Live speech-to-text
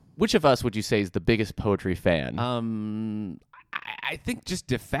which of us would you say is the biggest poetry fan? I think just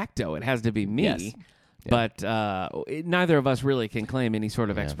de facto it has to be me. Yes. But neither of us really can claim any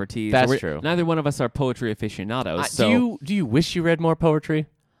sort of expertise. That's true. Neither one of us are poetry aficionados. So do you wish you read more poetry?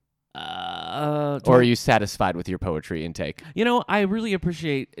 Or are you satisfied with your poetry intake? I really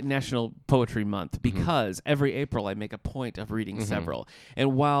appreciate National Poetry Month because every April I make a point of reading several.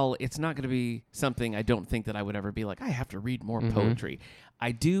 And while it's not going to be something I don't think that I would ever be like, I have to read more poetry,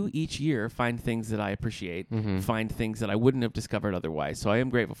 I do each year find things that I appreciate, find things that I wouldn't have discovered otherwise. So I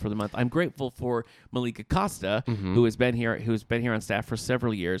am grateful for the month. I'm grateful for Malik Acosta, who has been here on staff for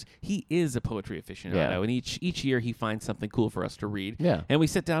several years. He is a poetry aficionado, and each year he finds something cool for us to read. Yeah. And we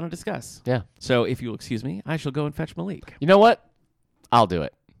sit down and discuss. Yeah. So if you'll excuse me, I shall go and fetch Malik. You know what? I'll do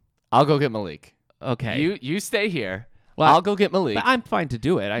it. I'll go get Malik. Okay. You stay here. Well, I'll go get Malik. But I'm fine to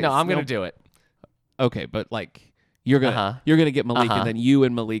do it. I'm going to do it. Okay, but like you're gonna get Malik, and then you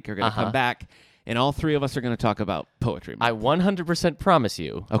and Malik are gonna come back, and all three of us are gonna talk about poetry. I 100% promise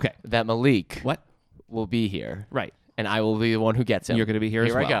you. Okay. That Malik What? will be here. Right. And I will be the one who gets him. You're gonna be here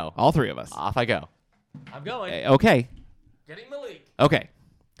as well. Here I go. All three of us. Off I go. I'm going. Okay. Getting Malik. Okay.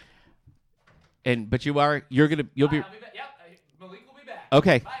 But you'll be. I'll be back. Yep. Malik will be back.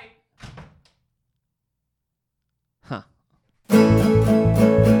 Okay. Bye. Huh.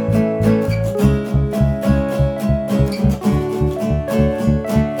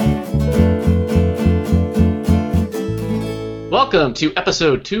 Welcome to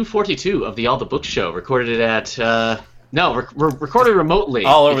episode 242 of the All the Books Show, recorded at, we're recorded remotely.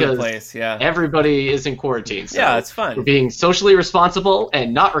 All over the because place, yeah. Everybody is in quarantine. So Yeah, it's fun. We're being socially responsible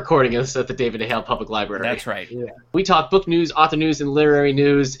and not recording us at the David A. Hale Public Library. That's right. Yeah. We talk book news, author news, and literary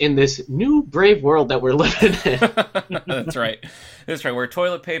news in this new brave world that we're living in. That's right. That's right. Where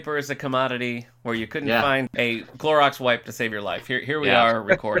toilet paper is a commodity, where you couldn't find a Clorox wipe to save your life. Here we are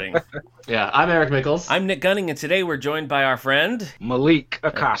recording. Yeah, I'm Eric Mickles. I'm Nick Gunning, and today we're joined by our friend Malik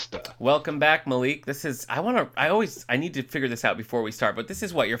Acosta. Welcome back, Malik. This is I need to figure this out before we start, but this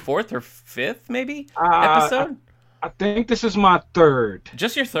is what, your fourth or fifth maybe episode? I think this is my third.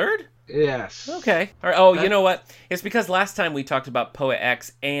 Just your third? Yes. Okay. All right. Oh, you know what? It's because last time we talked about Poet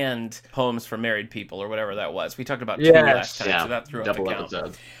X and Poems for Married People, or whatever that was. We talked about two last time, so that threw up the double count.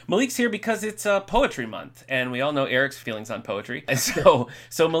 episode. Malik's here because it's Poetry Month, and we all know Eric's feelings on poetry. And so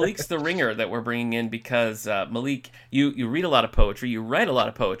Malik's the ringer that we're bringing in because, Malik, you read a lot of poetry, you write a lot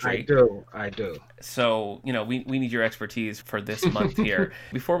of poetry. I do. So, we need your expertise for this month here.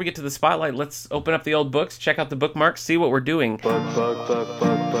 Before we get to the spotlight, let's open up the old books, check out the bookmarks, see what we're doing.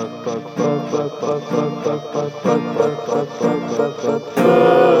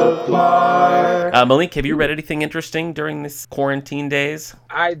 Malik, have you read anything interesting during this quarantine days?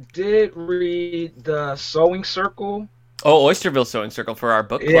 I did read the Sewing Circle. Oh, Oysterville Sewing Circle for our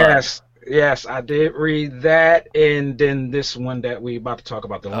book club. Yes, I did read that, and then this one that we about to talk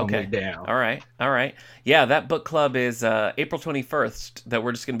about, The Long Way Down. All right. Yeah, that book club is April 21st that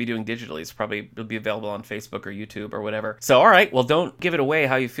we're just going to be doing digitally. It'll be available on Facebook or YouTube or whatever. So, all right, well, don't give it away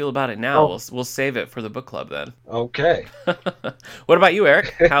how you feel about it now. We'll save it for the book club then. Okay. What about you,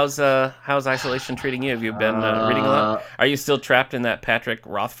 Eric? How's isolation treating you? Have you been reading a lot? Are you still trapped in that Patrick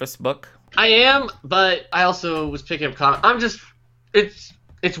Rothfuss book? I am, but I also was picking up comics.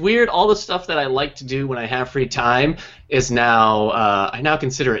 It's weird. All the stuff that I like to do when I have free time is now I now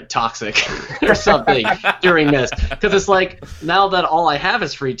consider it toxic or something during this, because it's like now that all I have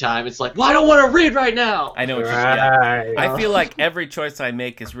is free time, it's like, well, I don't want to read right now. I know what you're saying. I feel like every choice I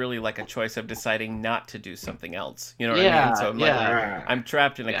make is really like a choice of deciding not to do something else. You know what I mean? So I'm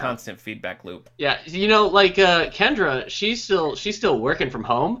trapped in a constant feedback loop. Yeah, like Kendra, she's still working from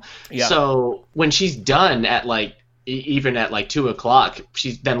home. Yeah. So when she's done at even at 2:00,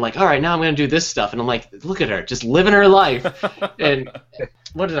 she's then like, all right, now I'm going to do this stuff. And I'm like, look at her, just living her life. And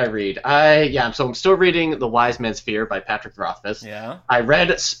what did I read? So I'm still reading The Wise Man's Fear by Patrick Rothfuss. Yeah. I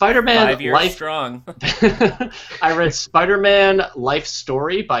read Spider-Man 5 years strong. I read Spider-Man Life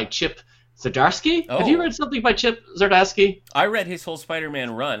Story by Chip Zdarsky. Oh. Have you read something by Chip Zdarsky? I read his whole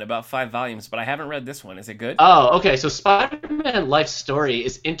Spider-Man run, about 5 volumes, but I haven't read this one. Is it good? Oh, okay. So Spider-Man Life Story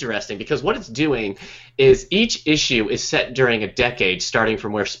is interesting because what it's doing is each issue is set during a decade, starting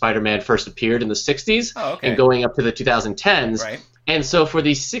from where Spider-Man first appeared in the 60s and going up to the 2010s. Right. And so for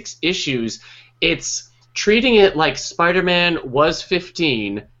these 6 issues, it's treating it like Spider-Man was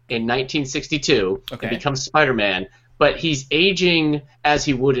 15 in 1962 and becomes Spider-Man, but he's aging as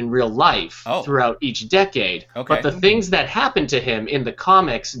he would in real life throughout each decade. But the things that happen to him in the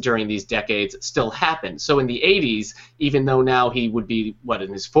comics during these decades still happen. So in the 80s, even though now he would be,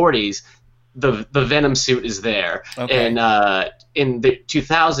 in his 40s, the Venom suit is there. Okay. And in the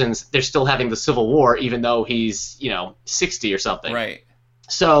 2000s, they're still having the Civil War, even though he's 60 or something. Right.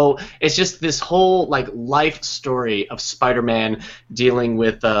 So it's just this whole like life story of Spider-Man dealing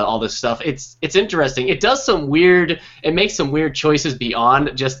with all this stuff. It's interesting. It makes some weird choices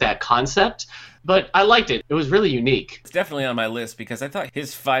beyond just that concept, but I liked it. It was really unique. It's definitely on my list because I thought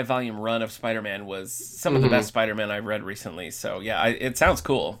his 5-volume run of Spider-Man was some of the best Spider-Man I've read recently. So yeah, it sounds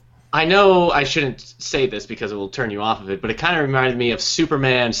cool. I know I shouldn't say this because it will turn you off of it, but it kind of reminded me of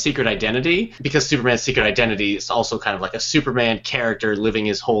Superman's Secret Identity, because Superman's Secret Identity is also kind of like a Superman character living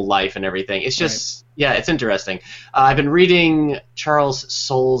his whole life and everything. It's just, yeah, it's interesting. I've been reading Charles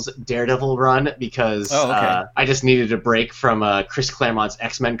Soule's Daredevil run because I just needed a break from Chris Claremont's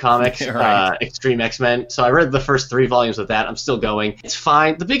X-Men comics, Extreme X-Men. So I read the first 3 volumes of that. I'm still going. It's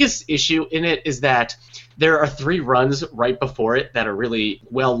fine. The biggest issue in it is that there are 3 runs right before it that are really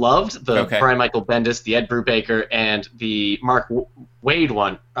well loved. The Brian Michael Bendis, the Ed Brubaker, and the Mark Wade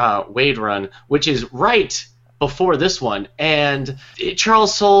run, which is right before this one. And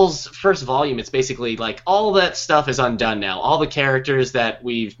Charles Soule's first volume, it's basically like all that stuff is undone now. All the characters that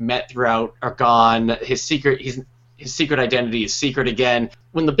we've met throughout are gone. His secret identity is secret again.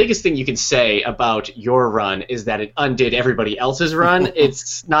 When the biggest thing you can say about your run is that it undid everybody else's run,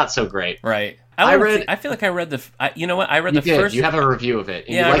 it's not so great. Right. I feel like I read you know what? I read the first. You have a review of it.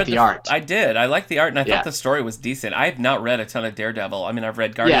 And you like the art. I did. I liked the art, and I thought the story was decent. I have not read a ton of Daredevil. I mean, I've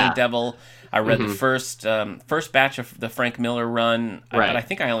read Guardian Devil. I read the first batch of the Frank Miller run, but I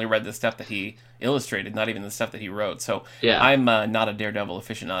think I only read the stuff that he illustrated, not even the stuff that he wrote. So I'm not a Daredevil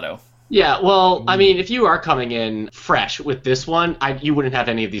aficionado. Yeah, well, I mean, if you are coming in fresh with this one, you wouldn't have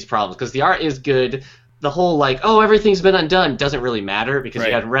any of these problems because the art is good. The whole like, everything's been undone doesn't really matter because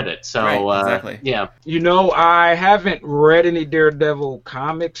you haven't read it. So exactly. Yeah. I haven't read any Daredevil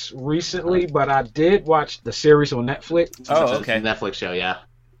comics recently, but I did watch the series on Netflix. Oh, okay. The Netflix show, yeah.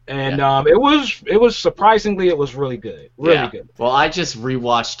 And it was surprisingly, it was really good. Really good. Well, I just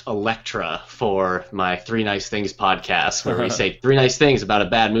rewatched Elektra for my 3 Nice Things podcast, where we say 3 nice things about a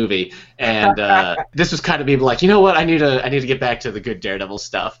bad movie. And this was kind of me like, you know what? I need to get back to the good Daredevil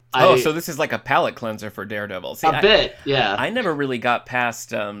stuff. So this is like a palate cleanser for Daredevil. See, a bit, yeah. I never really got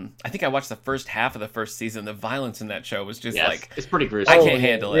past. I think I watched the first half of the first season. The violence in that show was just it's pretty gruesome. I can't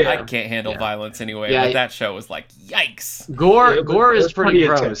handle it. I can't handle violence anyway. But that show was like, yikes. Gore is pretty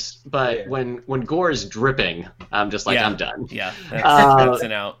gross. But when gore is dripping, I'm just like, I'm done. Yeah, that's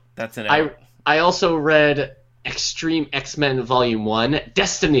an out. That's an out. I also read Extreme X-Men Volume 1,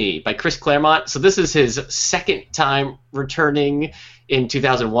 Destiny by Chris Claremont. So this is his second time returning in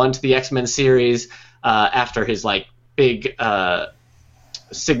 2001 to the X-Men series after his like big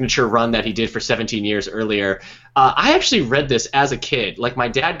signature run that he did for 17 years earlier. I actually read this as a kid. Like my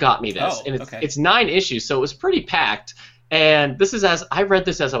dad got me this, and it's 9 issues, so it was pretty packed. And I read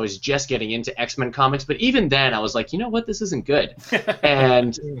this as I was just getting into X-Men comics, but even then I was like, you know what, this isn't good.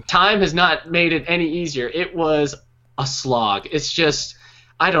 And time has not made it any easier. It was a slog. It's just,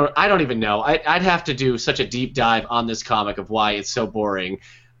 I don't even know. I'd have to do such a deep dive on this comic of why it's so boring.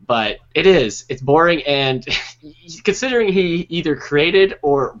 But it's boring, and considering he either created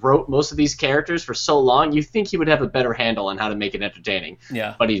or wrote most of these characters for so long, you think he would have a better handle on how to make it entertaining.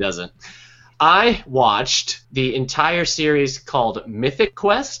 Yeah. But he doesn't. I watched the entire series called Mythic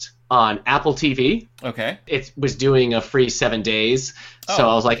Quest on Apple TV. Okay. It was doing a free 7 days. So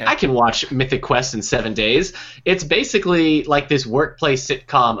I was like, I can watch Mythic Quest in 7 days. It's basically like this workplace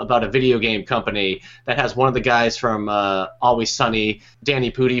sitcom about a video game company that has one of the guys from Always Sunny,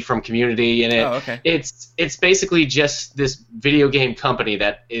 Danny Pudi from Community in it. Oh, okay. It's basically just this video game company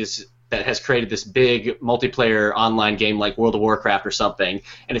that has created this big multiplayer online game like World of Warcraft or something,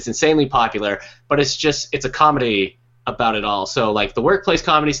 and it's insanely popular, but it's a comedy about it all. So like the workplace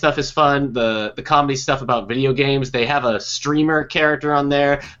comedy stuff is fun, the comedy stuff about video games, they have a streamer character on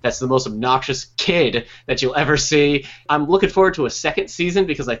there that's the most obnoxious kid that you'll ever see. I'm looking forward to a second season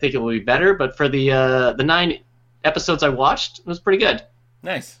because I think it will be better, but for the 9 episodes I watched, it was pretty good.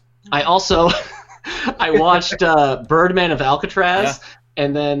 Nice. I also I watched Birdman of Alcatraz. Yeah.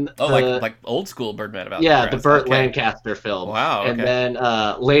 And then like old school Birdman of Alcatraz. Yeah, the Burt Lancaster film. Wow. Okay. And then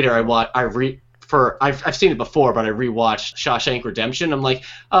later I've seen it before, but I rewatched Shawshank Redemption. I'm like,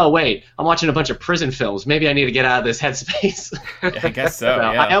 oh wait, I'm watching a bunch of prison films. Maybe I need to get out of this headspace. Yeah, I guess so.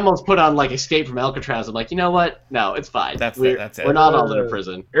 Yeah. I almost put on like Escape from Alcatraz. I'm like, you know what? No, it's fine. That's it. We're not all in a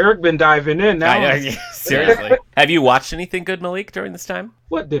prison. Eric been diving in now. I know, yeah, seriously. Have you watched anything good, Malik, during this time?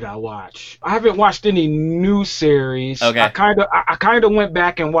 What did I watch? I haven't watched any new series. Okay. I kind of went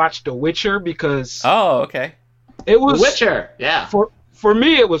back and watched The Witcher because. Oh, okay. It was The Witcher. Yeah. For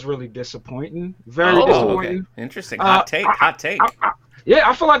me, it was really disappointing. Very disappointing. Okay. Interesting. Hot take. Hot take. Yeah,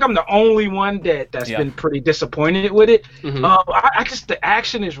 I feel like I'm the only one that's been pretty disappointed with it. Mm-hmm. I just the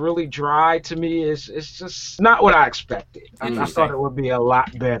action is really dry to me. It's just not what I expected. I thought it would be a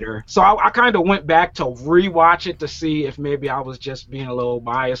lot better. So I kind of went back to rewatch it to see if maybe I was just being a little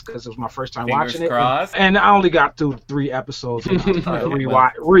biased because it was my first time watching it. And I only got through 3 episodes and I started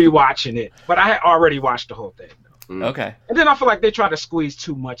rewatching it. But I had already watched the whole thing. Okay. And then I feel like they tried to squeeze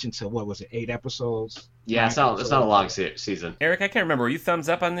too much into, 8 episodes? Yeah, it's not a long season. Eric, I can't remember. Were you thumbs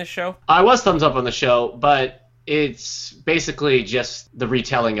up on this show? I was thumbs up on the show, but it's basically just the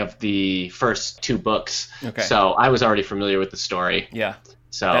retelling of the first 2 books. Okay. So I was already familiar with the story. Yeah.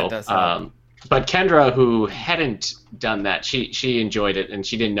 So, that does help. But Kendra, who hadn't done that, she enjoyed it, and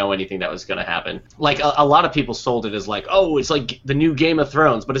she didn't know anything that was going to happen. Like, a lot of people sold it as like, oh, it's like the new Game of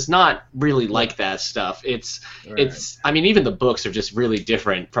Thrones, but it's not really like that stuff. It's I mean, even the books are just really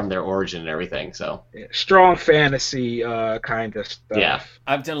different from their origin and everything, so. Yeah, strong fantasy kind of stuff. Yeah.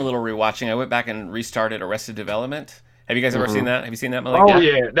 I've done a little rewatching. I went back and restarted Arrested Development. Have you guys ever seen that? Have you seen that, Malik? Oh,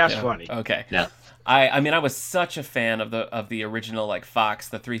 yeah, that's funny. Okay. Yeah. I mean, I was such a fan of the original, like, Fox,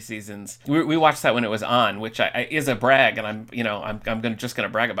 the 3 seasons. We watched that when it was on, which is a brag, and I'm just gonna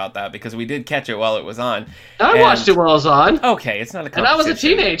brag about that because we did catch it while it was on. I watched it while I was on. Okay, it's not a competition. And I was a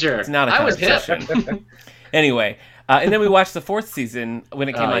teenager. It's not a competition. I was hip. Anyway, and then we watched the 4th season when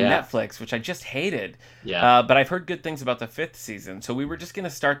it came on yeah. Netflix, which I just hated. Yeah. But I've heard good things about the 5th season, so we were just gonna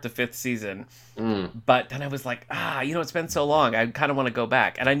start the 5th season. But then I was like, it's been so long. I kind of want to go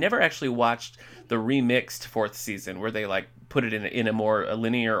back, and I never actually watched the remixed 4th season where they like put it in a more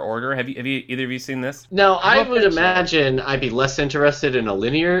linear order. Have you either of you seen this? No, I would imagine I'd be less interested in a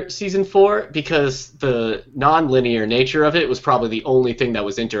linear season 4 because the non-linear nature of it was probably the only thing that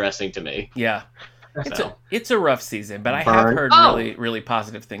was interesting to me. Yeah. So. It's a rough season, but I have heard really, really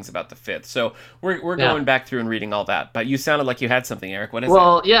positive things about the 5th. So we're going back through and reading all that. But you sounded like you had something, Eric. What is it?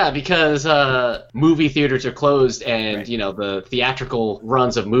 Well, yeah, because movie theaters are closed and, the theatrical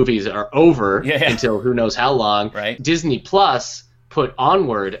runs of movies are over until who knows how long. Right. Disney Plus put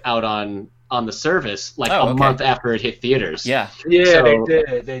Onward out on the service a month after it hit theaters. Yeah. Yeah, so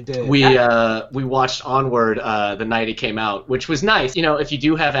they did. We watched Onward the night it came out, which was nice. If you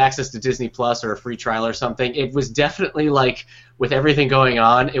do have access to Disney Plus or a free trial or something, it was definitely like with everything going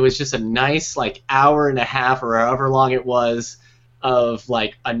on, it was just a nice hour and a half or however long it was of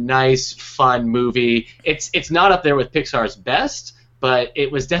like a nice fun movie. It's not up there with Pixar's best, but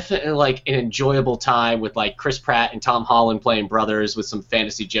it was definitely like an enjoyable time with like Chris Pratt and Tom Holland playing brothers with some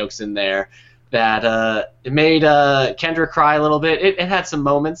fantasy jokes in there that it made Kendra cry a little bit. It had some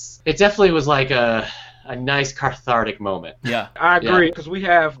moments. It definitely was like a nice cathartic moment. Yeah. I agree because we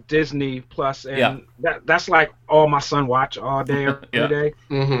have Disney Plus and that's like all my son watch all day every day.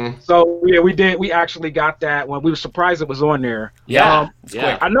 Mm-hmm. So yeah, we actually got that when we were surprised it was on there. Yeah.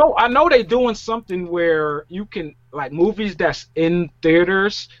 Yeah. I know they doing something where you can like movies that's in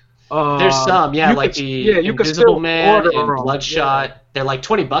theaters. There's some, like the Invisible Man and Bloodshot. Yeah. They're like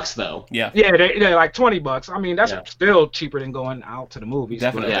 $20 though. Yeah. Yeah, they're like $20. I mean, that's still cheaper than going out to the movies.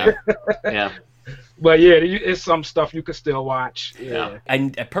 Definitely. Yeah. But yeah, it's some stuff you could still watch. Yeah. I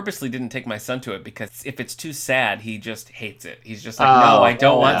purposely didn't take my son to it because if it's too sad, he just hates it. He's just like, no, I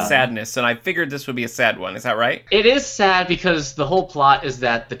don't want sadness. And I figured this would be a sad one. Is that right? It is sad because the whole plot is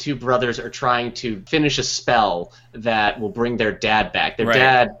that the 2 brothers are trying to finish a spell that will bring their dad back. Their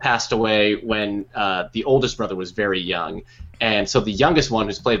dad passed away when the oldest brother was very young. And so the youngest one,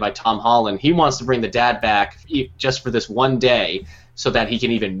 who's played by Tom Holland, he wants to bring the dad back just for this one day so that he can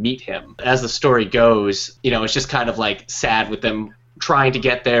even meet him. As the story goes, it's just kind of like sad with them trying to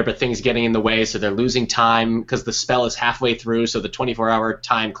get there, but things getting in the way, so they're losing time because the spell is halfway through, so the 24-hour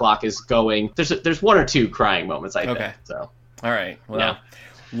time clock is going. There's 1 or 2 crying moments, I think. So. All right. Well,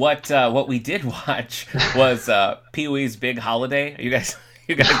 what we did watch was Pee-wee's Big Holiday. You guys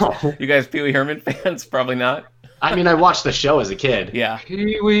Pee Wee Herman fans? Probably not. I mean, I watched the show as a kid. Yeah.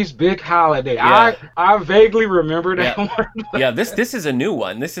 Pee-wee's Big Holiday. Yeah. I vaguely remember that one. Yeah, this is a new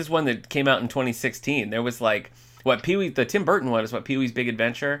one. This is one that came out in 2016. There was like the Tim Burton one is Pee-wee's Big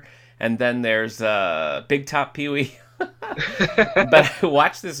Adventure, and then there's Big Top Pee-wee. But I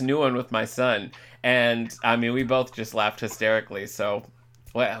watched this new one with my son, and I mean, we both just laughed hysterically. So.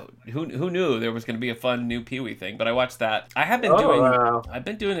 Well, who knew there was going to be a fun new Pee-wee thing? But I watched that. I have been I've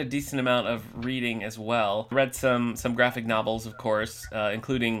been doing a decent amount of reading as well. Read some graphic novels, of course,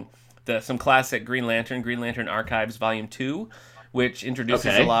 including some classic Green Lantern Archives Volume 2, which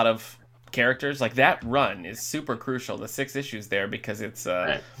introduces a lot of characters. Like that run is super crucial. The 6 issues there because it's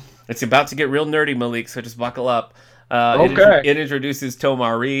about to get real nerdy, Malik. So just buckle up. It introduces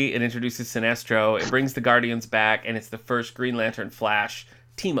Tomari, it introduces Sinestro, it brings the Guardians back, and it's the first Green Lantern Flash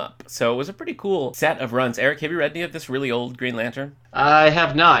team up. So it was a pretty cool set of runs. Eric, have you read any of this really old Green Lantern? I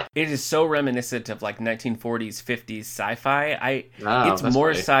have not. It is so reminiscent of like 1940s, 50s sci-fi. It's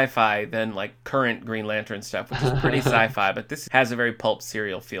more sci-fi than like current Green Lantern stuff, which is pretty sci-fi, but this has a very pulp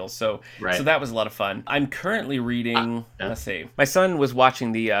serial feel. So that was a lot of fun. I'm currently reading, let's see. My son was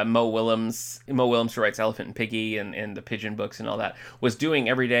watching the Mo Willems, who writes Elephant and Piggy and the Pigeon books and all that, was doing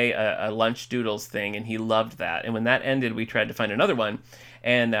every day a lunch doodles thing, and he loved that. And when that ended, we tried to find another one.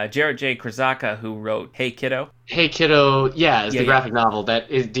 And Jarrett J. Krasaka, who wrote Hey Kiddo. Hey Kiddo, is the graphic novel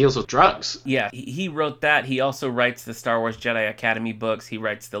that deals with drugs. Yeah, he wrote that. He also writes the Star Wars Jedi Academy books. He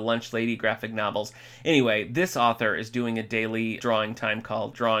writes the Lunch Lady graphic novels. Anyway, this author is doing a daily drawing time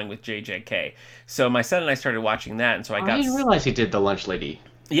called Drawing with JJK. So my son and I started watching that, and so I didn't realize he did the Lunch Lady.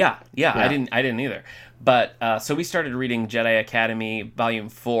 Yeah, I didn't either. But so we started reading Jedi Academy Volume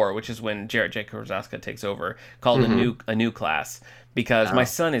 4, which is when Jarrett J. Krasaka takes over, called a new class. Because my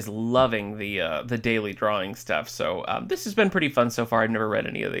son is loving the daily drawing stuff. So this has been pretty fun so far. I've never read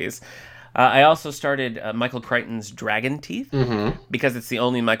any of these. I also started Michael Crichton's Dragon Teeth, because it's the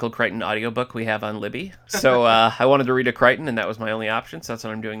only Michael Crichton audiobook we have on Libby. So I wanted to read a Crichton, and that was my only option, so that's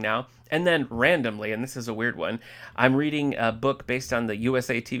what I'm doing now. And then randomly, and this is a weird one, I'm reading a book based on the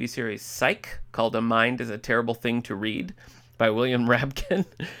USA TV series Psych, called A Mind is a Terrible Thing to Read, by William Rabkin.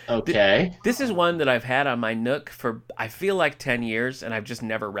 Okay. This is one that I've had on my Nook for, I feel like 10 years, and I've just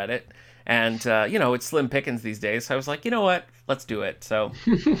never read it. And, it's slim pickings these days, so I was like, you know what? Let's do it. So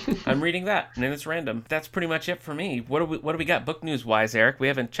I'm reading that, and then it's random. That's pretty much it for me. What do we got book news-wise, Eric? We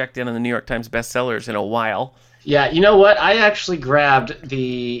haven't checked in on the New York Times bestsellers in a while. Yeah, you know what? I actually grabbed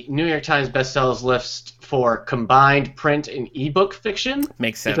the New York Times bestsellers list for combined print and ebook fiction.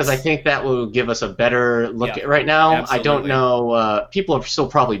 Makes sense. Because I think that will give us a better look at right now. Absolutely. I don't know. People are still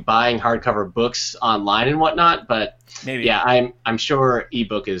probably buying hardcover books online and whatnot, but maybe. Yeah, I'm sure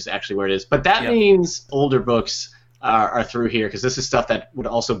ebook is actually where it is. But that means older books are through here, because this is stuff that would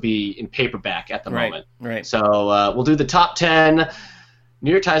also be in paperback at the moment. Right. So we'll do the top 10 New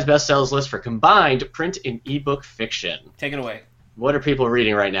York Times bestsellers list for combined print and ebook fiction. Take it away. What are people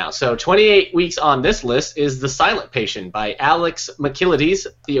reading right now? So 28 weeks on this list is The Silent Patient by Alex McKillides.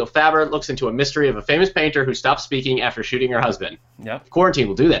 Theo Faber looks into a mystery of a famous painter who stopped speaking after shooting her husband. Yep. Quarantine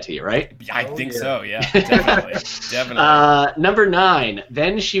will do that to you, right? I think so, yeah. Definitely. Number 9,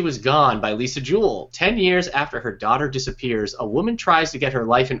 Then She Was Gone by Lisa Jewell. 10 years after her daughter disappears, a woman tries to get her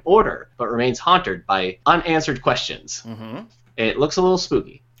life in order, but remains haunted by unanswered questions. Mm-hmm. It looks a little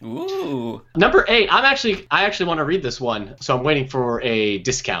spooky. Ooh. Number 8, I actually want to read this one, so I'm waiting for a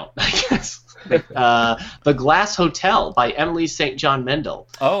discount, I guess. The Glass Hotel by Emily St. John Mendel.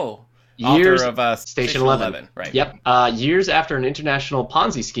 Oh, author of Station 11. Right. Yep. Years after an international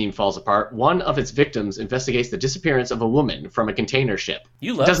Ponzi scheme falls apart, one of its victims investigates the disappearance of a woman from a container ship.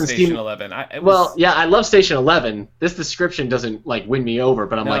 You love Station 11. Well, yeah, I love Station 11. This description doesn't win me over,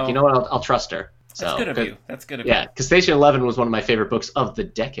 but I'm like, you know what? I'll trust her. That's good of you. That's good of you. Yeah, because Station 11 was one of my favorite books of the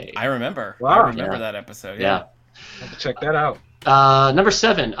decade. I remember. Wow. I remember that episode. Yeah. Have to check that out. Number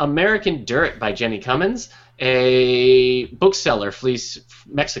 7, American Dirt by Jenny Cummins. A bookseller flees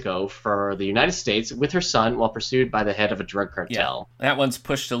Mexico for the United States with her son while pursued by the head of a drug cartel. Yeah. That one's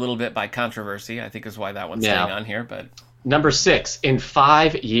pushed a little bit by controversy, I think is why that one's staying on here. But Number 6, In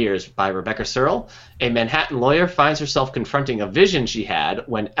 5 Years by Rebecca Searle. A Manhattan lawyer finds herself confronting a vision she had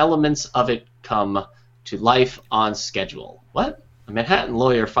when elements of it come to life on schedule. What? A Manhattan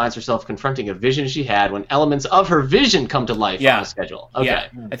lawyer finds herself confronting a vision she had when elements of her vision come to life on a schedule. Okay. Yeah.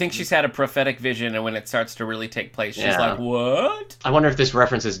 I think she's had a prophetic vision, and when it starts to really take place, she's like, what? I wonder if this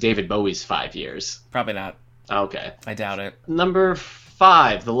references David Bowie's 5 Years. Probably not. Okay. I doubt it. Number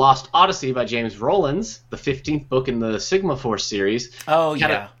 5, The Lost Odyssey by James Rollins, the 15th book in the Sigma Force series. Oh,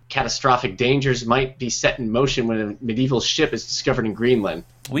 yeah. Catastrophic dangers might be set in motion when a medieval ship is discovered in Greenland.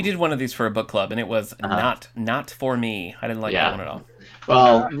 We did one of these for a book club, and it was not for me. I didn't like that one at all.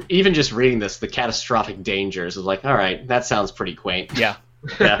 Well, even just reading this, the catastrophic dangers, was like, all right, that sounds pretty quaint. Yeah.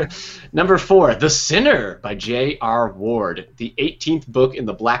 Yeah. Number 4, The Sinner by J.R. Ward, the 18th book in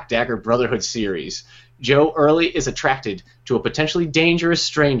the Black Dagger Brotherhood series. Joe Early is attracted to a potentially dangerous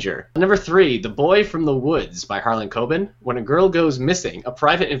stranger. Number 3, The Boy from the Woods by Harlan Coben. When a girl goes missing, a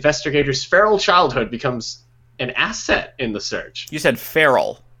private investigator's feral childhood becomes an asset in the search. You said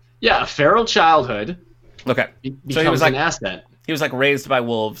feral. Yeah, a feral childhood. Okay. Becomes so he was like an asset. He was like raised by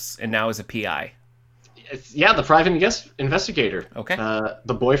wolves and now is a PI. Yeah, the private investigator. Okay.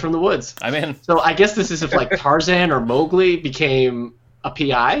 The Boy from the Woods. I'm in. So I guess this is if like Tarzan or Mowgli became a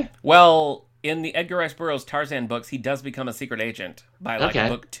PI? Well, in the Edgar Rice Burroughs Tarzan books, he does become a secret agent by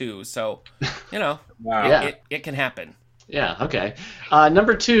book 2. So, Wow. it can happen. Yeah, okay.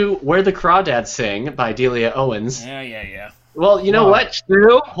 Number 2, Where the Crawdads Sing by Delia Owens. Yeah. Well, you know what?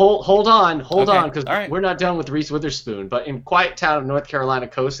 Still? Hold on, because All right. we're not done with Reese Witherspoon. But in Quiet Town of North Carolina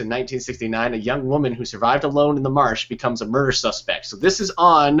coast in 1969, a young woman who survived alone in the marsh becomes a murder suspect. So this is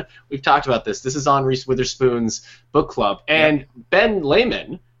on, we've talked about this, this is on Reese Witherspoon's book club. And Ben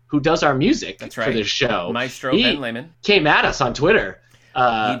Lehman, who does our music for this show, Maestro Ben Lehman, came at us on Twitter.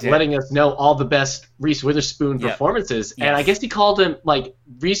 Letting us know all the best Reese Witherspoon performances. Yes. And I guess he called him,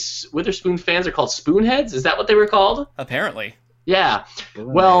 Reese Witherspoon fans are called spoonheads? Is that what they were called? Apparently. Yeah.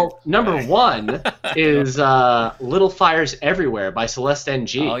 Well, number 1 is Little Fires Everywhere by Celeste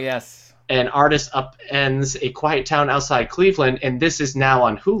Ng. Oh, yes. An artist upends a quiet town outside Cleveland, and this is now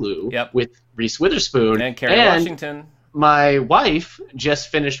on Hulu with Reese Witherspoon. And Kerry Washington. My wife just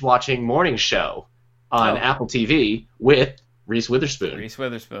finished watching Morning Show on Apple TV with Reese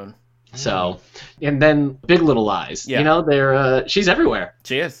Witherspoon. So, and then Big Little Lies. Yeah. You know, she's everywhere.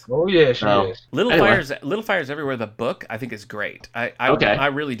 She is. Oh yeah, she is. Little Fires Everywhere. The book I think is great. I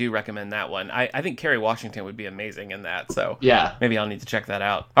really do recommend that one. I think Kerry Washington would be amazing in that. So maybe I'll need to check that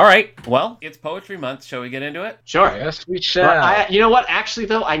out. All right. Well, it's Poetry Month. Shall we get into it? Sure. Yes, we shall. You know what? Actually,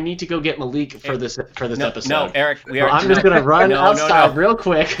 though, I need to go get Malik for this episode. No, Eric. I'm just gonna run outside real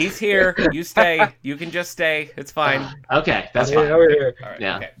quick. He's here. You stay. You can just stay. It's fine. Okay, that's fine. Over here. All right,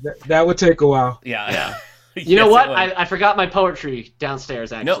 yeah. Okay. That would take a while. Yeah. You know what? I forgot my poetry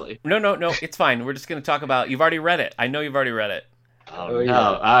downstairs, actually. No. It's fine. We're just going to talk about... You've already read it. I know you've already read it. Oh,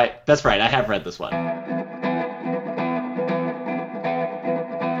 no. That's right. I have read this one. All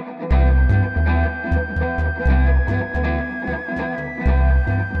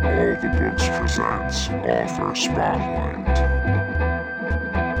the Books presents Author Spotlight.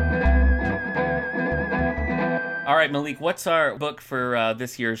 All right, Malik, what's our book for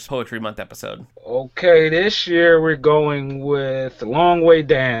this year's Poetry Month episode? Okay, this year we're going with Long Way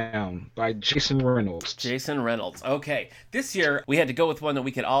Down by Jason Reynolds. Jason Reynolds. Okay. This year we had to go with one that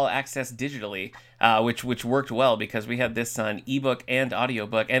we could all access digitally, which worked well because we had this on ebook and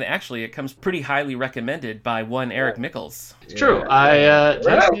audiobook, and actually it comes pretty highly recommended by one Eric Mickles. It's true.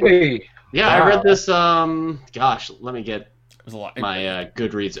 Really? Yeah, wow. I read this, let me get a lot. My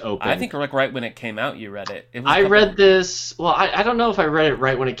Goodreads open. I think right when it came out, you read it. I read this. Well, I don't know if I read it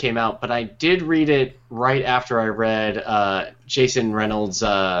right when it came out, but I did read it right after I read Jason Reynolds'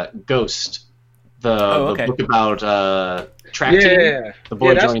 Ghost, the book about track team. The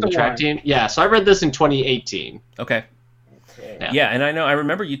boy joining the track team. Yeah, so I read this in 2018. Okay. Yeah, and I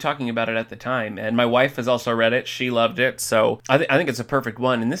remember you talking about it at the time, and my wife has also read it. She loved it, so I think it's a perfect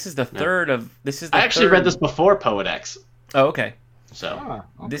one. And this is the third of this is. I actually read this before Poet X. Oh, okay. So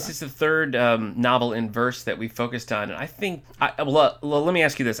this is the third novel in verse that we focused on, and I think. Well, let me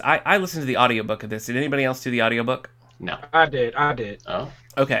ask you this: I listened to the audiobook of this. Did anybody else do the audiobook? No, I did. Oh,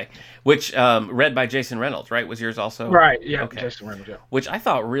 okay. Which read by Jason Reynolds, right? Was yours also? Right. Yeah. Okay. Jason Reynolds. Yeah. Which I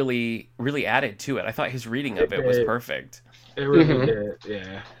thought really added to it. I thought his reading of it was perfect. It really did.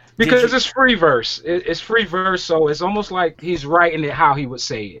 Yeah. Because it's free verse. It's free verse, so it's almost like he's writing it how he would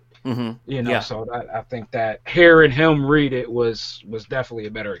say it. Mm-hmm. You know, so I think that hearing him read it was definitely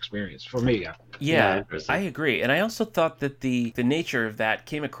a better experience for me. Yeah, I agree. And I also thought that the nature of that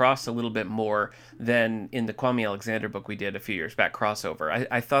came across a little bit more than in the Kwame Alexander book we did a few years back, Crossover.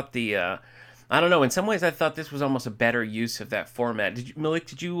 I thought I don't know. In some ways, I thought this was almost a better use of that format. Malik,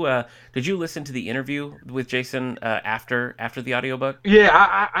 did you listen to the interview with Jason after the audiobook? Yeah,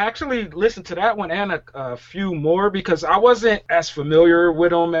 I actually listened to that one and a few more because I wasn't as familiar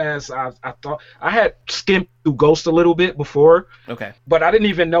with him as I thought. I had skimmed through Ghost a little bit before. Okay. But I didn't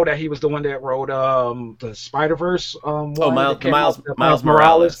even know that he was the one that wrote the Spider-Verse one. Oh, Miles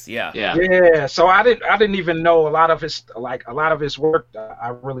Morales. Yeah. So I didn't even know a lot of his work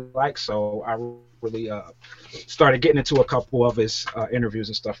I really like. So I really started getting into a couple of his interviews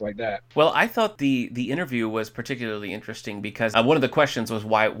and stuff like that. Well, I thought the interview was particularly interesting because one of the questions was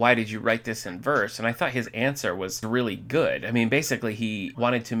why did you write this in verse? And I thought his answer was really good. I mean, basically he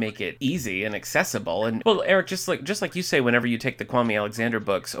wanted to make it easy and accessible. And well, Eric, just like you say, whenever you take the Kwame Alexander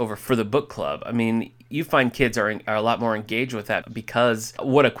books over for the book club, I mean, you find kids are a lot more engaged with that because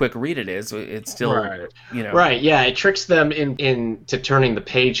what a quick read it is. It's still, Right, yeah. It tricks them into turning the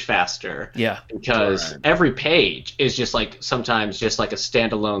page faster. Yeah. Because every page is sometimes just like a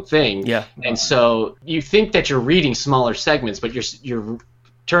standalone thing. Yeah. And so you think that you're reading smaller segments, but you're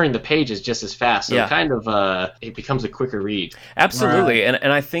turning the pages just as fast. So it becomes a quicker read. Absolutely. Right.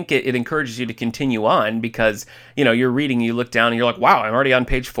 And I think it encourages you to continue on because, you're reading, you look down and you're like, wow, I'm already on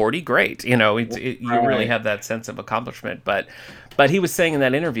page 40. Great. You really have that sense of accomplishment. But he was saying in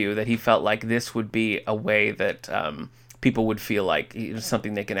that interview that he felt like this would be a way that people would feel like it was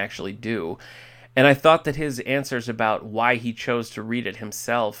something they can actually do. And I thought that his answers about why he chose to read it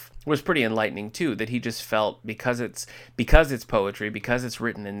himself was pretty enlightening too, that he just felt because it's poetry, because it's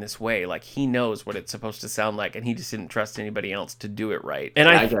written in this way, like he knows what it's supposed to sound like, and he just didn't trust anybody else to do it right. And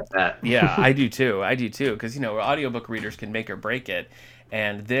I get that. Yeah, I do too, because audiobook readers can make or break it.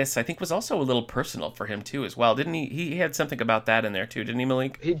 And this, I think, was also a little personal for him, too, as well. Didn't he? He had something about that in there, too, didn't he,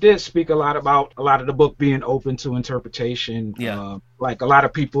 Malik? He did speak a lot about a lot of the book being open to interpretation. Yeah. Like, a lot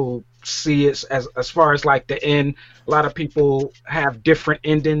of people see it as far as, like, the end. A lot of people have different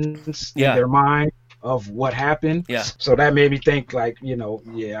endings in their mind of what happened. Yeah. So that made me think, like,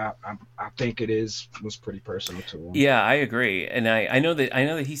 I think was pretty personal to him. Yeah, I agree. And I know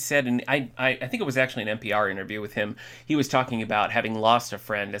that he said, and I think it was actually an NPR interview with him, he was talking about having lost a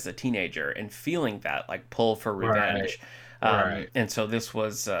friend as a teenager and feeling that, like, pull for revenge. Right. And so this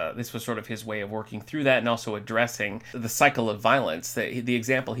was sort of his way of working through that and also addressing the cycle of violence. The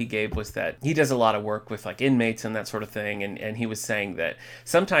example he gave was that he does a lot of work with like inmates and that sort of thing, and he was saying that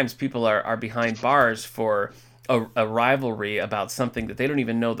sometimes people are behind bars for a rivalry about something that they don't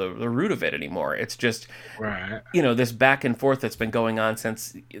even know the root of it anymore. It's just, this back and forth that's been going on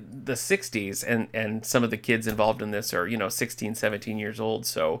since the 60s, and some of the kids involved in this are, 16, 17 years old.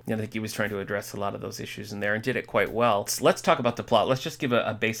 So I think he was trying to address a lot of those issues in there and did it quite well. So let's talk about the plot. Let's just give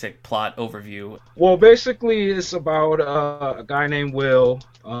a basic plot overview. Well, basically it's about a guy named Will.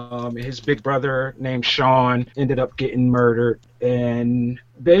 His big brother named Sean ended up getting murdered, and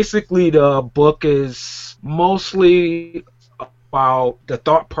basically the book is mostly about the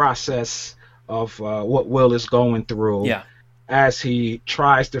thought process of what Will is going through as he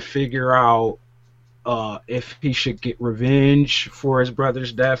tries to figure out if he should get revenge for his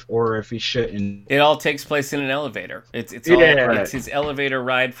brother's death or if he shouldn't. It all takes place in an elevator. It's his elevator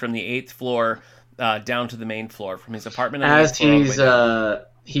ride from the 8th floor down to the main floor from his apartment. As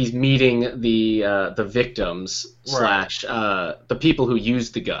he's meeting the victims / the people who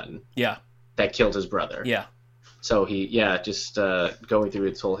used the gun. Yeah. That killed his brother. Yeah. So just going through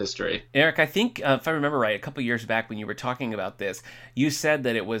its whole history. Eric, I think if I remember right, a couple years back when you were talking about this, you said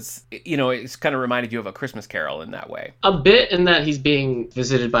that it was, it's kind of reminded you of A Christmas Carol in that way. A bit, in that he's being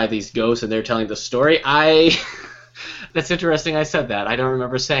visited by these ghosts and they're telling the story. That's interesting. I said that. I don't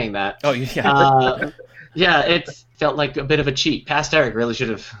remember saying that. Oh, yeah. It felt like a bit of a cheat. Past Eric really should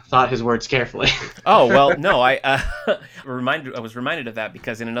have thought his words carefully. Oh, well, no, I was reminded of that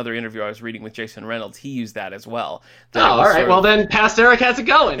because in another interview I was reading with Jason Reynolds, he used that as well. All right. Well, then Past Eric has it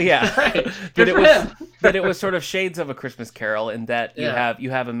going. Yeah. Right. Good for him. That it was sort of shades of A Christmas Carol in that you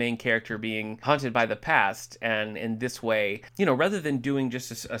have a main character being haunted by the past, and in this way, rather than doing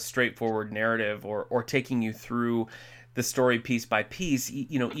just a straightforward narrative or taking you through the story piece by piece,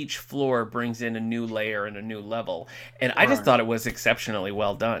 each floor brings in a new layer and a new level. And I just thought it was exceptionally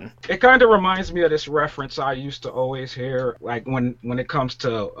well done. It kind of reminds me of this reference I used to always hear, like when it comes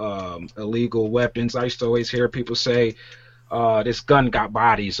to illegal weapons, I used to always hear people say, this gun got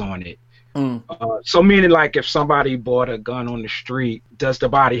bodies on it. So meaning like if somebody bought a gun on the street, does the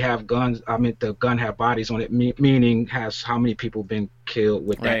body have guns? I mean, the gun have bodies on it, meaning has how many people been killed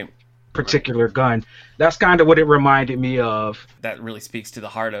with that particular gun. That's kind of what it reminded me of. That really speaks to the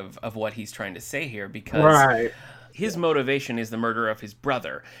heart of what he's trying to say here, because his motivation is the murder of his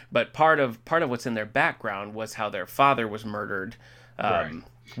brother, but part of what's in their background was how their father was murdered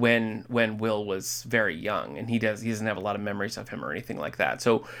when Will was very young, and he doesn't have a lot of memories of him or anything like that.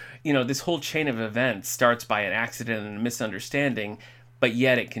 So this whole chain of events starts by an accident and a misunderstanding, but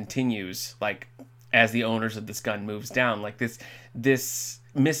yet it continues like as the owners of this gun moves down, like this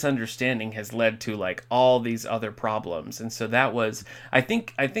misunderstanding has led to like all these other problems. And so that was, I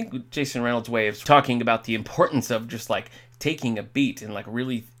think Jason Reynolds' way of talking about the importance of just like taking a beat and like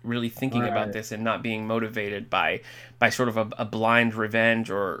really thinking about this and not being motivated by sort of a blind revenge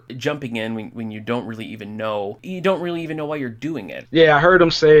or jumping in when you don't really even know why you're doing it. I heard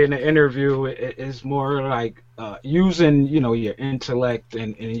him say in the interview it is more like using your intellect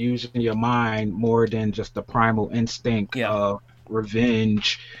and using your mind more than just the primal instinct of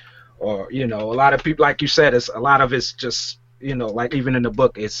revenge, or a lot of people, like you said, a lot of it's just like even in the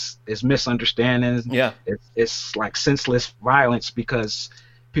book it's misunderstandings. It's like senseless violence because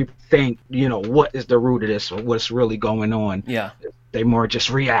people think what is the root of this or what's really going on. They more just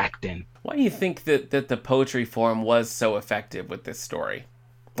reacting. Why do you think that the poetry form was so effective with this story?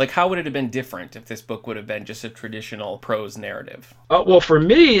 Like, how would it have been different if this book would have been just a traditional prose narrative? Well, for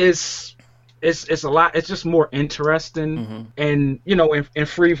me, it's a lot. It's just more interesting, and in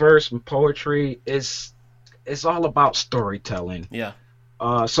free verse and poetry, it's all about storytelling. Yeah.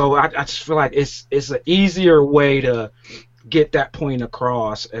 So I just feel like it's an easier way to get that point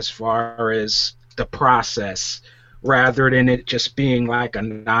across as far as the process, rather than it just being like a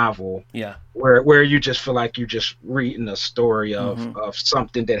novel. Yeah. Where you just feel like you're just reading a story of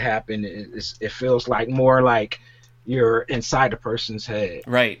something that happened. It feels like more like you're inside a person's head.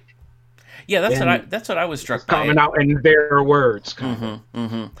 Right. Yeah, that's what I was struck by. Coming out in their words.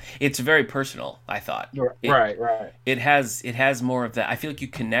 It's very personal, I thought. Right. It has more of that. I feel like you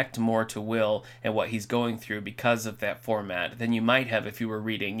connect more to Will and what he's going through because of that format than you might have if you were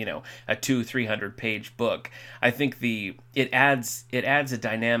reading, a 200-300 page book. I think it adds a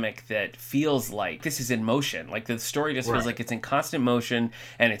dynamic that feels like this is in motion. Like the story just feels like it's in constant motion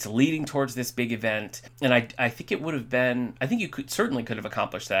and it's leading towards this big event. And I think it would have been. I think you certainly could have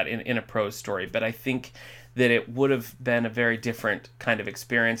accomplished that in a prose story, but I think that it would have been a very different kind of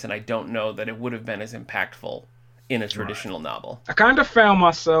experience, and I don't know that it would have been as impactful in a traditional novel. I kind of found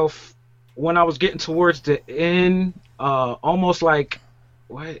myself when I was getting towards the end, almost like,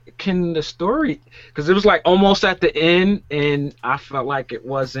 what can the story? Because it was like almost at the end, and I felt like it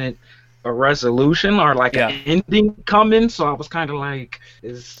wasn't a resolution or like an ending coming. So I was kind of like,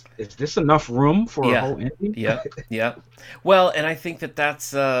 is this enough room for a whole ending? Yeah. Well, and I think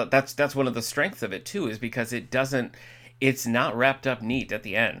that's one of the strengths of it too, is because it's not wrapped up neat at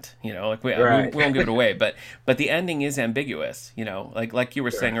the end. Like we won't give it away, but the ending is ambiguous. Like you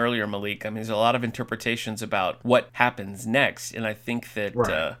were saying earlier, Malik. I mean, there's a lot of interpretations about what happens next, and I think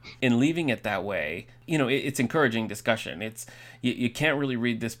that in leaving it that way, it's encouraging discussion. It's you can't really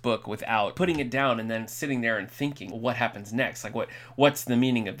read this book without putting it down and then sitting there and thinking, what happens next? Like what's the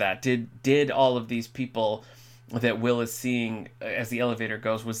meaning of that? Did all of these people that Will is seeing as the elevator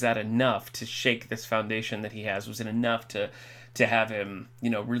goes, was that enough to shake this foundation that he has? Was it enough to have him,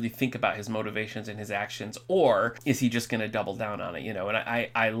 really think about his motivations and his actions, or is he just going to double down on it? And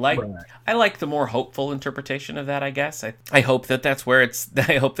I like the more hopeful interpretation of that. I guess I hope that's where it's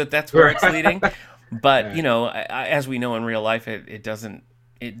leading. But as we know in real life, it doesn't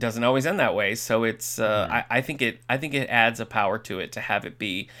always end that way. So it's I think it adds a power to it to have it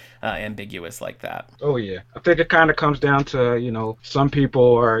be ambiguous like that. Oh yeah, I think it kind of comes down to some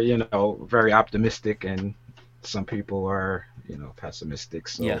people are very optimistic and some people are pessimistic.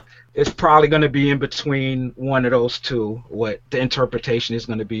 So it's probably going to be in between one of those two, what the interpretation is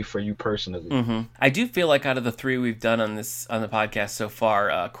going to be for you personally. I do feel like out of the three we've done on the podcast so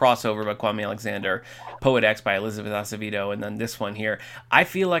far, Crossover by Kwame Alexander, Poet X by Elizabeth Acevedo, and then this one here, I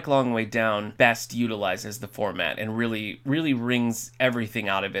feel like Long Way Down best utilizes the format and really wrings everything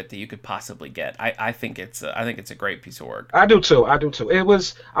out of it that you could possibly get. I think it's a great piece of work. I do too. I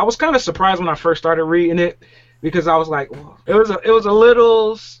was kind of surprised when I first started reading it, because I was like, it was a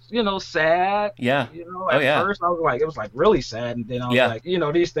little, sad. Yeah. At first I was like, it was like really sad, and then I was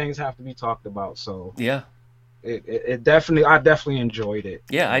like, these things have to be talked about. So yeah, I definitely enjoyed it.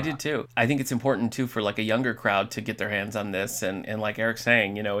 Yeah, I did too. I think it's important too for like a younger crowd to get their hands on this, and like Eric's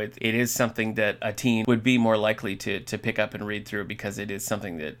saying, it is something that a teen would be more likely to pick up and read through, because it is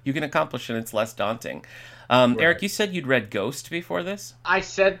something that you can accomplish and it's less daunting. Eric, you said you'd read Ghost before this? I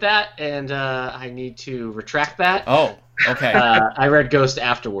said that, and I need to retract that. Oh, okay. I read Ghost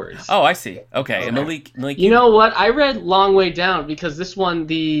afterwards. Oh, I see. Okay. And Malik, you know what? I read Long Way Down because this won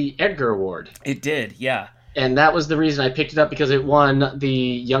the Edgar Award. It did, yeah. And that was the reason I picked it up, because it won the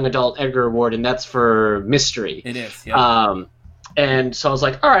Young Adult Edgar Award, and that's for mystery. It is, yeah. And so I was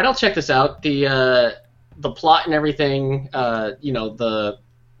like, all right, I'll check this out. The plot and everything,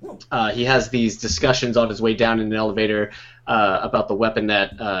 he has these discussions on his way down in an elevator about the weapon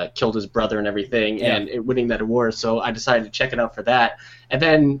that killed his brother and everything, and it winning that award. So I decided to check it out for that. And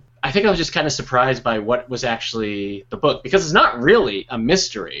then I think I was just kind of surprised by what was actually the book, because it's not really a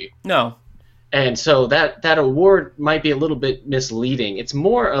mystery. No. And so that award might be a little bit misleading. It's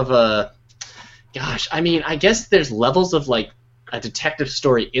more of a, I guess there's levels of like a detective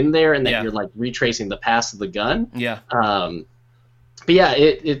story in there, and that you're like retracing the past of the gun. Yeah. But yeah,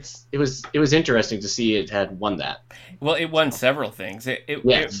 it was interesting to see it had won that. Well, it won several things.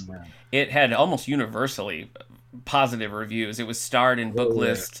 It had almost universally positive reviews. It was starred in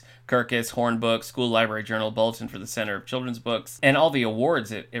Booklist, Kirkus, Hornbook, School Library Journal, Bulletin for the Center of Children's Books, and all the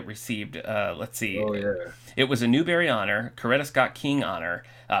awards it received. Let's see. It was a Newbery Honor, Coretta Scott King Honor,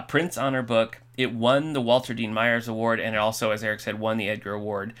 Prince Honor Book. It won the Walter Dean Myers Award, and it also, as Eric said, won the Edgar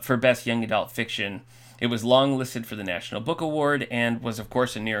Award for Best Young Adult Fiction. It was long listed for the National Book Award and was, of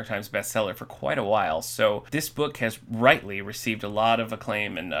course, a New York Times bestseller for quite a while. So this book has rightly received a lot of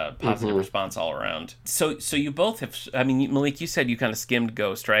acclaim and positive response all around. So you both have, I mean, Malik, you said you kind of skimmed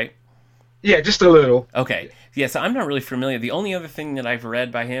Ghost, right? Yeah, just a little. Okay. Yeah, so I'm not really familiar. The only other thing that I've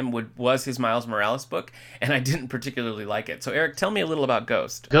read by him was his Miles Morales book, and I didn't particularly like it. So, Eric, tell me a little about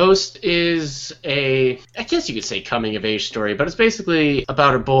Ghost. Ghost is I guess you could say coming-of-age story, but it's basically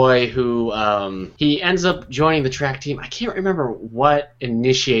about a boy who, he ends up joining the track team. I can't remember what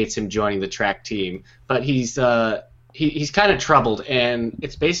initiates him joining the track team, but he's kind of troubled, and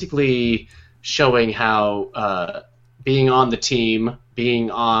it's basically showing how being on the team, being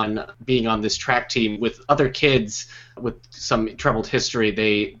on this track team with other kids with some troubled history,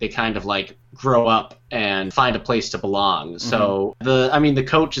 they kind of like grow up and find a place to belong. So the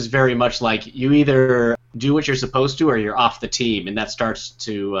coach is very much like, you either do what you're supposed to or you're off the team, and that starts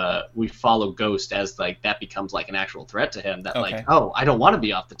to we follow Ghost as like that becomes like an actual threat to him, that like, oh, I don't want to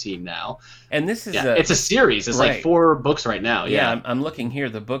be off the team now. And this is it's a series. It's like 4 books right now. Yeah, I'm looking here.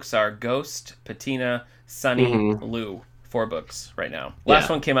 The books are Ghost, Patina, Sunny, Lou. 4 books right now. Last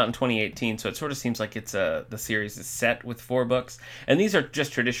one came out in 2018, so it sort of seems like it's the series is set with 4 books. And these are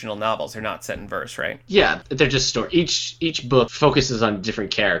just traditional novels. They're not set in verse, right? Yeah, they're just story. Each book focuses on a different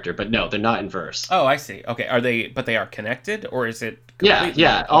character, but no, they're not in verse. Oh, I see. Okay, but they are connected, or is it completely?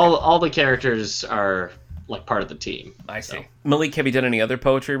 Yeah. Okay. All the characters are like part of the team. I see. So. Malik, have you done any other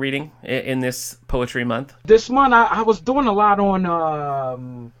poetry reading in this poetry month? This month, I was doing a lot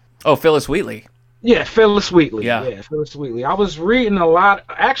on... Phyllis Wheatley. Yeah, Phyllis Wheatley. Yeah, Phyllis Wheatley. I was reading a lot.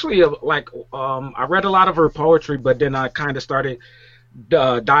 Actually, I read a lot of her poetry, but then I kind of started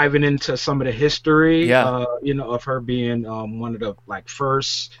diving into some of the history. Of her being one of the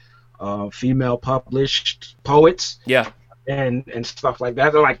first female published poets. Yeah. And stuff like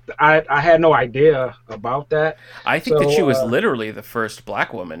that. Like I had no idea about that. I think that she was literally the first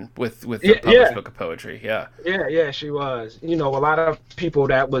Black woman with a published book of poetry. Yeah. Yeah, she was. A lot of people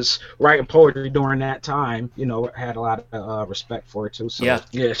that was writing poetry during that time, had a lot of respect for it too. So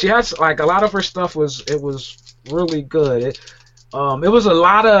yeah, she has a lot of her stuff was really good. It was a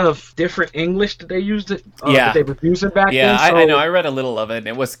lot of different English that they used it. That they were using back then. Yeah, I know. I read a little of it, and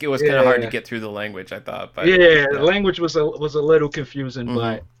it was kind of hard to get through the language, I thought. But, the language was a little confusing,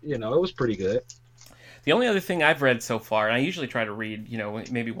 but it was pretty good. The only other thing I've read so far, and I usually try to read,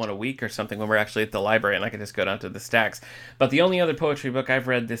 maybe one a week or something when we're actually at the library and I can just go down to the stacks. But the only other poetry book I've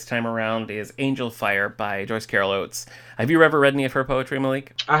read this time around is Angel Fire by Joyce Carol Oates. Have you ever read any of her poetry,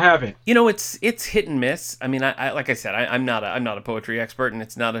 Malik? I haven't. It's hit and miss. I mean, I like I said, I'm not a poetry expert, and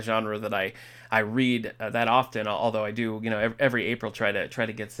it's not a genre that I read that often. Although I do, every April try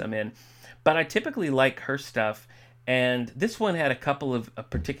to get some in. But I typically like her stuff. And this one had a couple of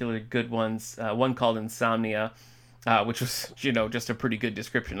particularly good ones. One called Insomnia, which was, just a pretty good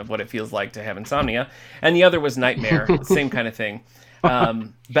description of what it feels like to have insomnia. And the other was Nightmare, same kind of thing.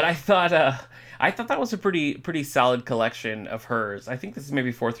 But I thought that was a pretty solid collection of hers. I think this is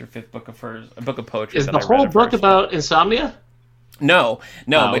maybe 4th or 5th book of hers, a book of poetry. Is the whole book about insomnia? No,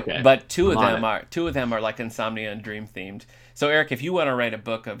 but two of them are like insomnia and dream themed. So, Eric, if you want to write a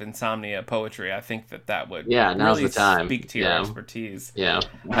book of insomnia poetry, I think that would now's really the time. Speak to your expertise. Yeah.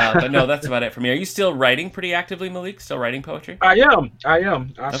 But no, that's about it for me. Are you still writing pretty actively, Malik? Still writing poetry? I am.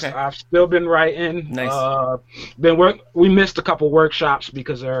 I've still been writing. Nice. We missed a couple workshops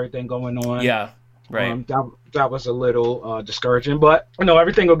because of everything going on. Yeah. Right. That was a little discouraging, but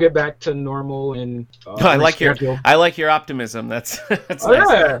everything will get back to normal. And I like your optimism. That's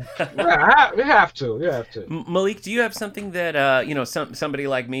nice. We have to. Malik, do you have something that somebody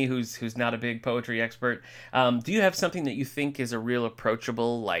like me who's not a big poetry expert? Do you have something that you think is a real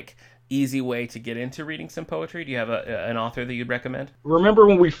approachable, easy way to get into reading some poetry? Do you have an author that you'd recommend? Remember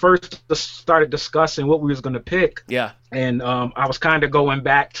when we first started discussing what we was going to pick? Yeah. And I was kind of going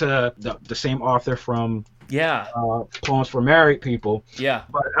back to the same author from Poems for Married People. Yeah.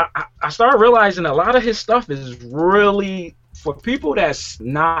 But I started realizing a lot of his stuff is really for people that's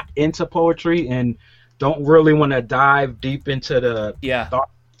not into poetry and don't really want to dive deep into the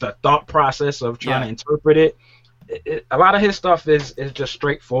thought process of trying to interpret it. A lot of his stuff is just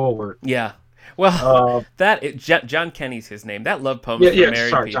straightforward. Yeah. Well, John Kenny's his name. That Love Poems for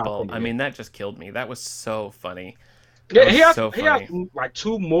Married People. I mean, that just killed me. That was so funny. Yeah, he has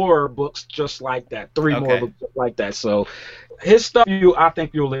 2 more books just like that, 3 more books just like that. So his stuff, I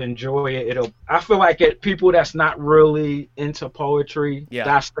think you'll enjoy it. I feel like people that's not really into poetry,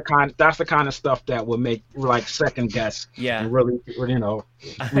 that's the kind of stuff that would make second guess. Yeah. And really,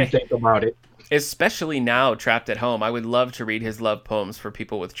 think about it. Especially now, trapped at home, I would love to read his love poems for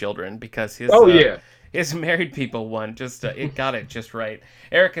people with children because his his married people one. Just it got it just right.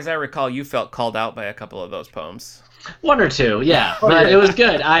 Eric, as I recall, you felt called out by a couple of those poems. One or two, yeah, but it was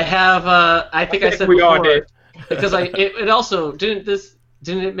good. I have, I think I said we before, all did. because it also didn't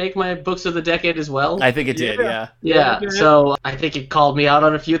it make my books of the decade as well? I think it did, yeah. Yeah, so I think it called me out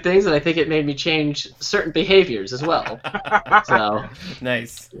on a few things, and I think it made me change certain behaviors as well. So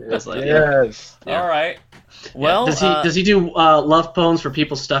nice. It's like, Yes. All right. Well, does he do love poems for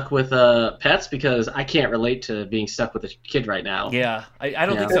people stuck with pets? Because I can't relate to being stuck with a kid right now. Yeah, I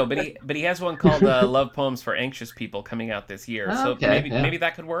don't think so. But he has one called Love Poems for Anxious People coming out this year. So maybe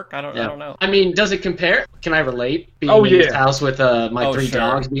that could work. I don't know. I mean, does it compare? Can I relate? Being in his house with my three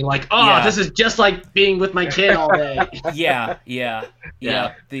dogs, being like, this is just like being with my kid all day. Yeah. I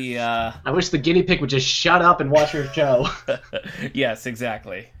wish the guinea pig would just shut up and watch her show. Yes,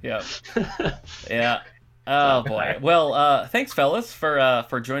 exactly. Yeah. Yeah. Oh boy. Well, thanks, fellas,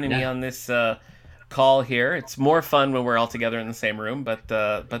 for joining me on this call here. It's more fun when we're all together in the same room, but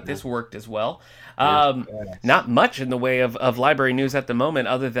this worked as well. Not much in the way of library news at the moment,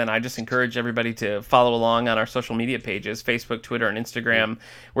 other than I just encourage everybody to follow along on our social media pages, Facebook, Twitter, and Instagram.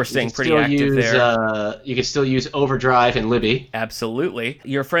 We're staying pretty active there. You can still use Overdrive and Libby. Absolutely.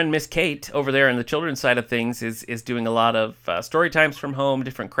 Your friend Miss Kate over there on the children's side of things is doing a lot of story times from home,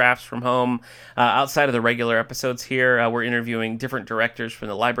 different crafts from home. Outside of the regular episodes here, we're interviewing different directors from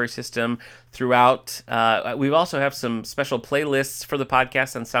the library system throughout. We also have some special playlists for the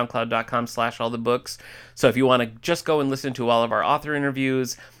podcast on soundcloud.com/allthebooks. So if you want to just go and listen to all of our author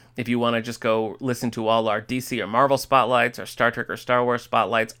interviews, if you want to just go listen to all our DC or Marvel spotlights or Star Trek or Star Wars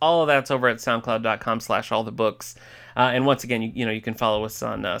spotlights, all of that's over at soundcloud.com/allthebooks. And once again, you can follow us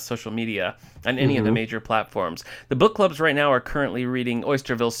on social media on any of the major platforms. The book clubs right now are currently reading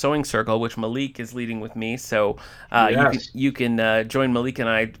Oysterville Sewing Circle, which Malik is leading with me. So you can join Malik and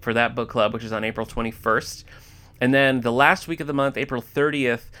I for that book club, which is on April 21st. And then the last week of the month, April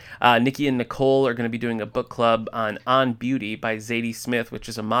 30th, Nikki and Nicole are going to be doing a book club on Beauty by Zadie Smith, which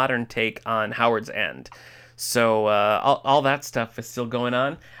is a modern take on Howard's End. So all that stuff is still going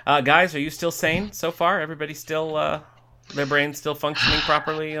on. Guys, are you still sane so far? Everybody still, their brain's still functioning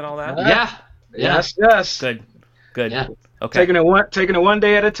properly and all that? Yeah. Yes. Good. Yeah. Okay. Taking it one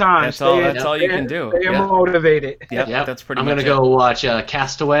day at a time. That's all you can do. Stay motivated. Yep, that's pretty I'm much going to go watch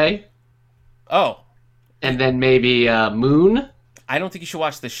Castaway. Oh. And then maybe Moon. I don't think you should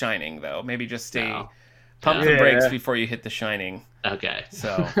watch The Shining, though. Maybe just stay pump the brakes before you hit The Shining. Okay.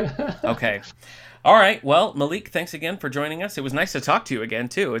 So, okay. All right. Well, Malik, thanks again for joining us. It was nice to talk to you again,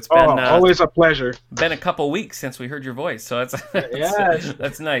 too. It's been always a pleasure. Been a couple weeks since we heard your voice, so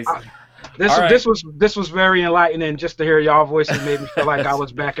that's nice. This was very enlightening just to hear y'all voices. Made me feel like I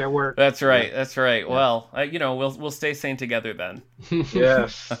was back at work. That's right. Yeah. Well, we'll stay sane together then.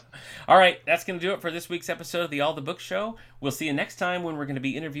 Yes. All right, that's going to do it for this week's episode of the All the Books Show. We'll see you next time when we're going to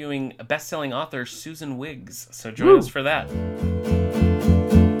be interviewing best-selling author Susan Wiggs. So join us for that.